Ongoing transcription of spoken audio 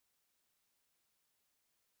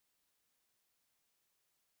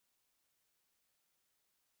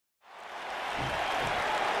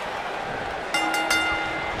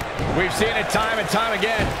We've seen it time and time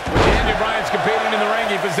again. When Daniel Bryan's competing in the ring,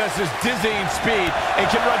 he possesses dizzying speed and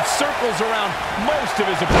can run circles around most of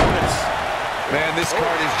his opponents. Man, this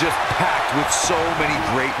card is just packed with so many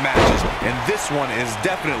great matches, and this one is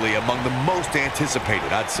definitely among the most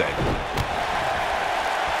anticipated, I'd say.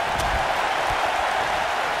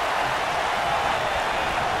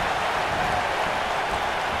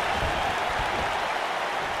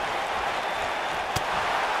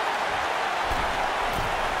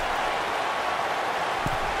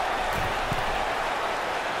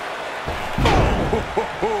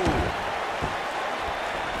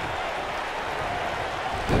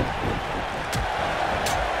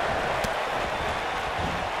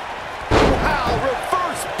 Wow,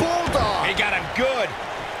 reverse bulldog. He got him good.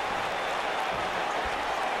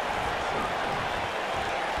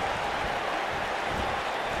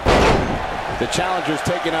 The challenger's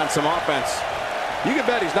taking on some offense. You can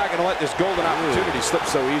bet he's not going to let this golden opportunity slip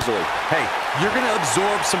so easily. Hey, you're going to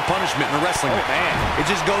absorb some punishment in a wrestling match. Man. It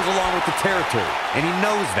just goes along with the territory, and he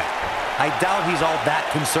knows that. I doubt he's all that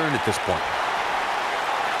concerned at this point.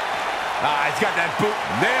 He's got that boot.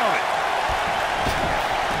 Nailed it.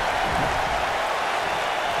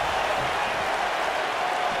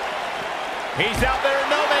 He's out there in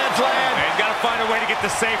no man's land. He's got to find a way to get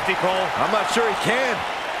the safety, Cole. I'm not sure he can.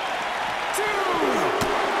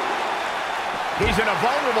 He's in a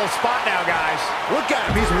vulnerable spot now, guys. Look at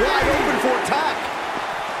him. He's wide open for attack.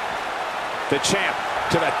 The champ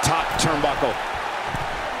to the top turnbuckle.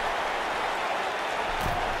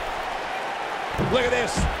 Look at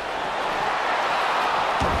this.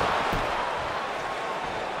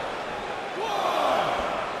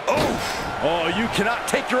 Oh, you cannot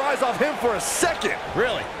take your eyes off him for a second.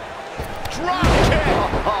 Really? Drop kick.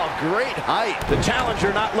 Oh, great height. The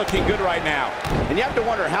challenger not looking good right now. And you have to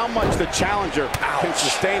wonder how much the challenger can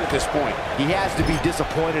sustain at this point. He has to be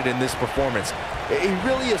disappointed in this performance. He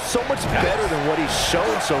really is so much better than what he's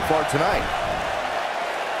shown so far tonight.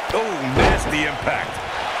 Oh, nasty impact.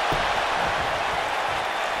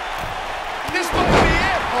 This might be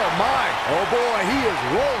it. Oh, my. Oh, boy, he is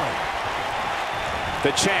rolling.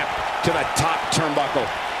 The champ to the top turnbuckle.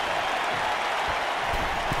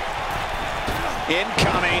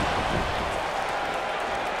 Incoming.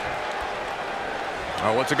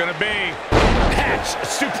 Oh, what's it going to be? Patch,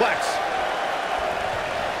 suplex.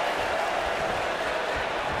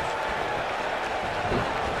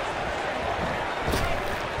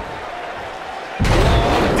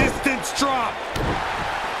 Long distance drop.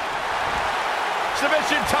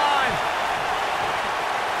 Submission time.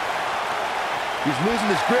 He's losing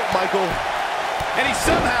his grip, Michael. And he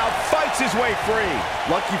somehow fights his way free.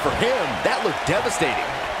 Lucky for him, that looked devastating.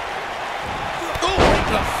 Oh, right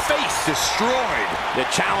in the face. Destroyed. The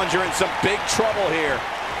challenger in some big trouble here.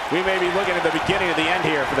 We may be looking at the beginning of the end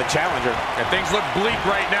here for the challenger. And things look bleak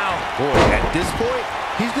right now. Boy, at this point,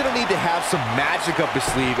 he's going to need to have some magic up his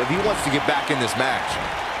sleeve if he wants to get back in this match.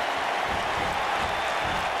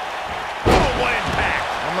 Oh, what impact.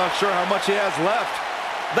 I'm not sure how much he has left.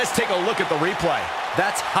 Let's take a look at the replay.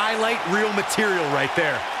 That's highlight reel material right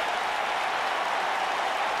there.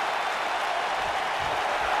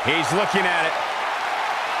 He's looking at it.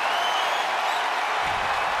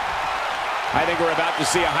 I think we're about to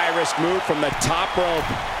see a high-risk move from the top rope.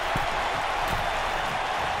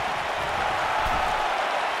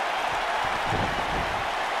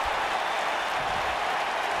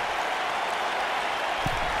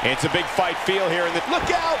 It's a big fight feel here in the... Look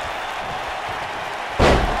out!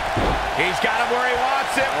 He's got him where he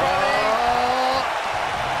wants it, running.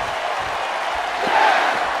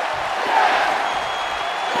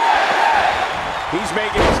 He's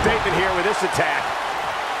making a statement here with this attack.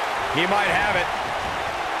 He might have it.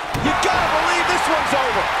 You gotta believe this one's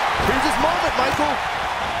over. Here's his moment, Michael.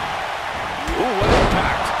 Ooh, what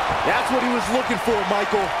impact. That's what he was looking for,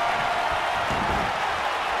 Michael.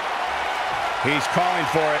 He's calling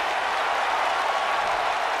for it.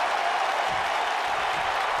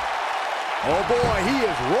 Oh, boy, he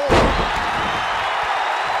is rolling.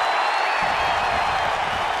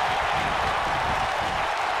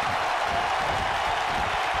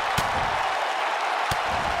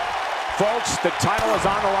 Folks, the title is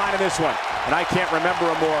on the line in this one, and I can't remember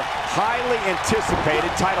a more highly anticipated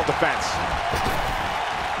title defense.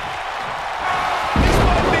 This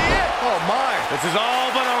might be it. Oh, my. This is all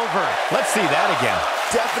but over. Let's see that again.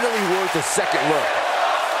 Definitely worth a second look.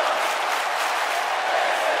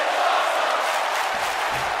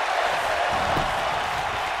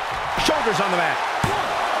 Shoulders on the mat.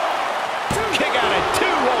 Kick out at 2.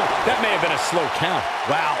 Oh, that may have been a slow count.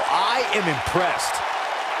 Wow, I am impressed.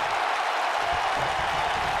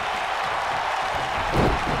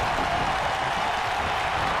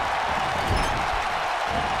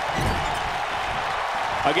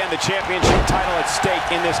 Again, the championship title at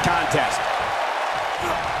stake in this contest.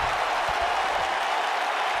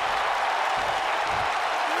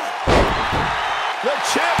 The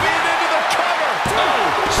champion into the cover. Oh,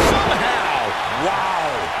 somehow. Wow.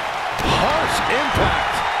 Harsh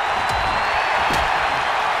impact.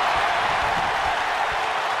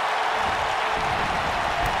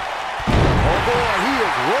 Oh, boy, he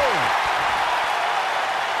is rolling.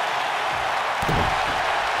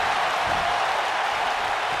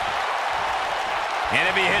 And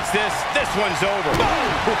if he hits this, this one's over.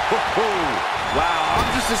 Wow, I'm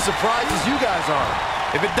just as surprised as you guys are.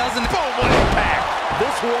 If it doesn't, boom, what impact.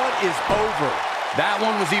 This one is over. That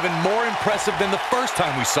one was even more impressive than the first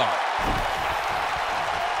time we saw it.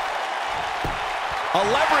 A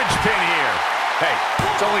leverage pin here. Hey,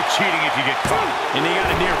 it's only cheating if you get caught. And he got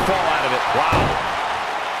a near fall out of it. Wow.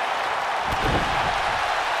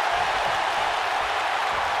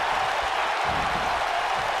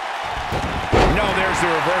 No, there's the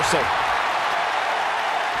reversal.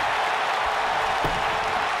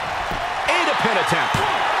 And a pin attempt.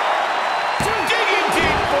 Digging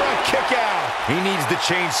deep for a kick out. He needs to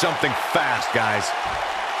change something fast, guys.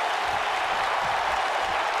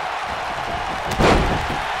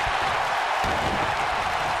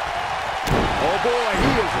 Oh, boy,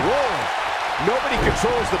 he is rolling. Nobody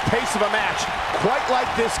controls the pace of a match quite like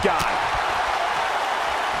this guy.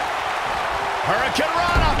 Hurricane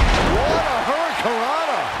Rana. What a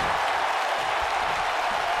hurricanrana.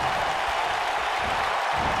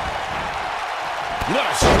 What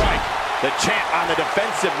a strike. The champ on the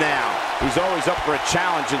defensive now. He's always up for a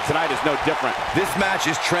challenge, and tonight is no different. This match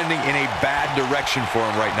is trending in a bad direction for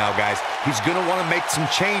him right now, guys. He's going to want to make some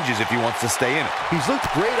changes if he wants to stay in it. He's looked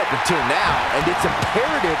great up until now, and it's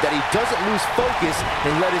imperative that he doesn't lose focus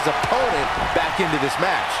and let his opponent back into this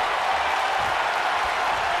match.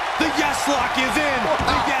 The yes lock is in.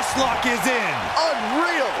 The yes lock is in.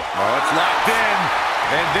 Unreal. Oh, it's locked in.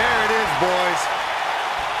 And there it is, boys.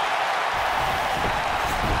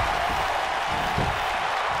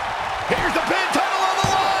 Here's the pin, title on the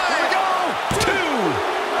line. Here we go.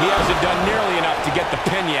 2. He hasn't done nearly enough to get the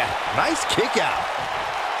pin yet. Nice kick out.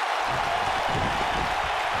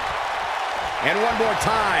 And one more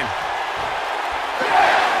time.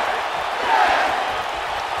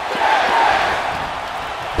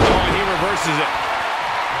 Oh, and he reverses it.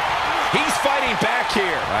 He's fighting back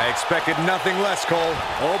here. I expected nothing less, Cole.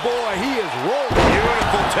 Oh, boy, he is rolling.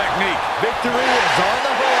 Beautiful technique. Victory is on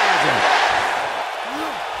the horizon.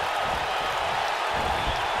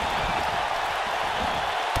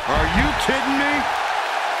 Are you kidding me?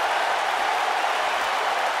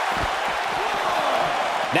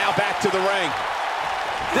 Now back to the ring.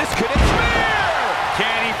 This could spear!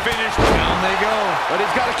 Can he finish? Down they go. But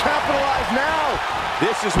he's got to capitalize now.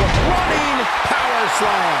 This is what running power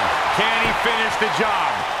slam. Can he finish the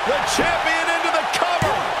job? The champion into the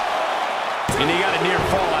cover. And he got a near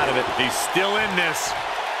fall out of it. He's still in this.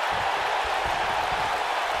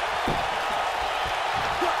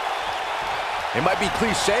 It might be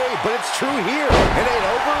cliche, but it's true here. It ain't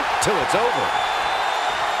over till it's over.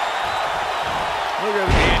 Look at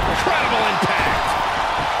the incredible impact.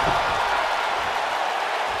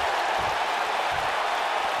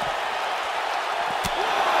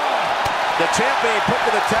 The champ being put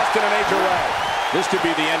to the test in a major way. This could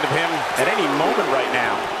be the end of him at any moment right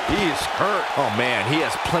now. He is hurt. Oh, man, he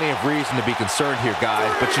has plenty of reason to be concerned here,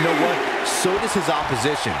 guys. But you know what? So does his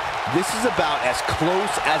opposition. This is about as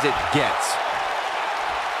close as it gets.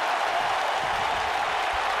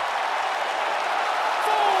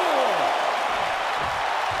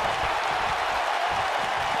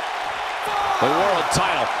 The world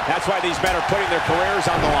title. That's why these men are putting their careers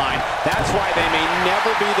on the line. That's why they may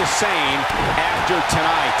never be the same after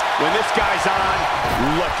tonight. When this guy's on,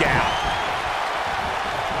 look out.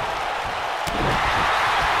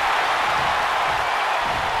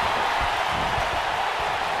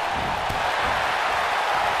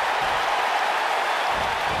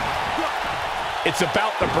 It's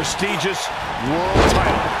about the prestigious world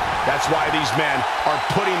title. That's why these men are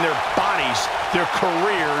putting their bodies, their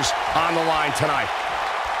careers on the line tonight.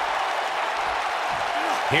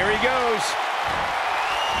 Here he goes.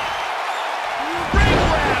 Ring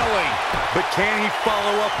rattling. But can he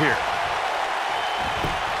follow up here?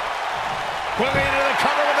 Quickly into the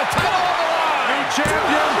cover with the title on the line. New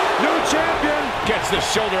champion. New champion. Gets the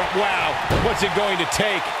shoulder up. Wow. What's it going to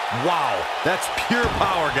take? Wow. That's pure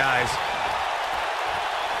power, guys.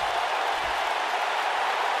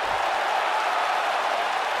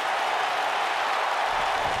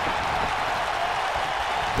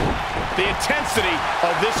 The intensity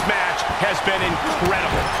of this match has been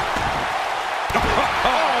incredible.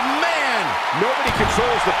 Nobody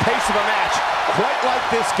controls the pace of a match quite like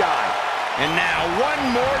this guy. And now one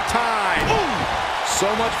more time. Ooh.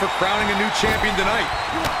 So much for crowning a new champion tonight.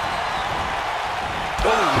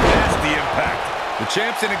 Oh, nasty impact. The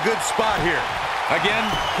champ's in a good spot here. Again,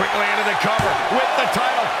 Quickly into the cover with the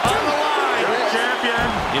title on the line. Champion.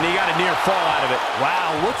 And he got a near fall out of it.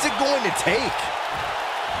 Wow, what's it going to take?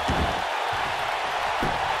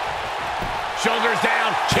 Shoulders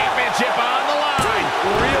down, championship on the line.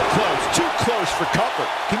 Real close, too close for comfort.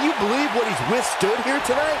 Can you believe what he's withstood here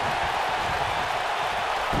tonight?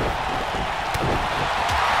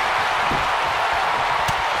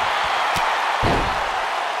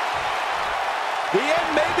 The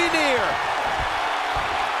end may be near.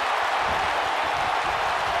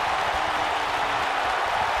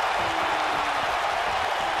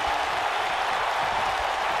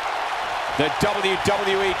 The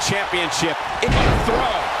WWE Championship.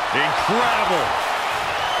 Throw. Incredible.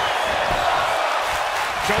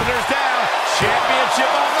 Shoulders down.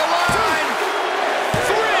 Championship on the line.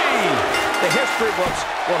 3. The history books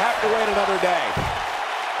will have to wait another day.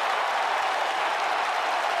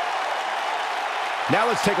 Now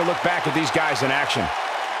let's take a look back at these guys in action.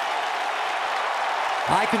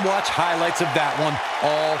 I could watch highlights of that one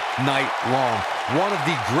all night long. One of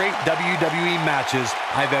the great WWE matches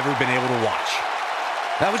I've ever been able to watch.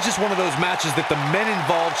 That was just one of those matches that the men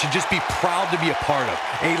involved should just be proud to be a part of.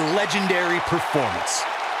 A legendary performance.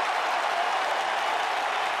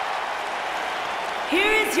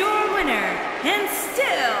 Here is your winner, and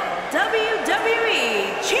still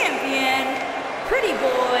WWE Champion, Pretty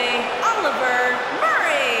Boy Oliver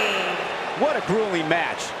Murray. What a grueling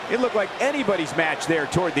match. It looked like anybody's match there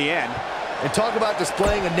toward the end. And talk about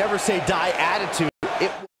displaying a never say die attitude.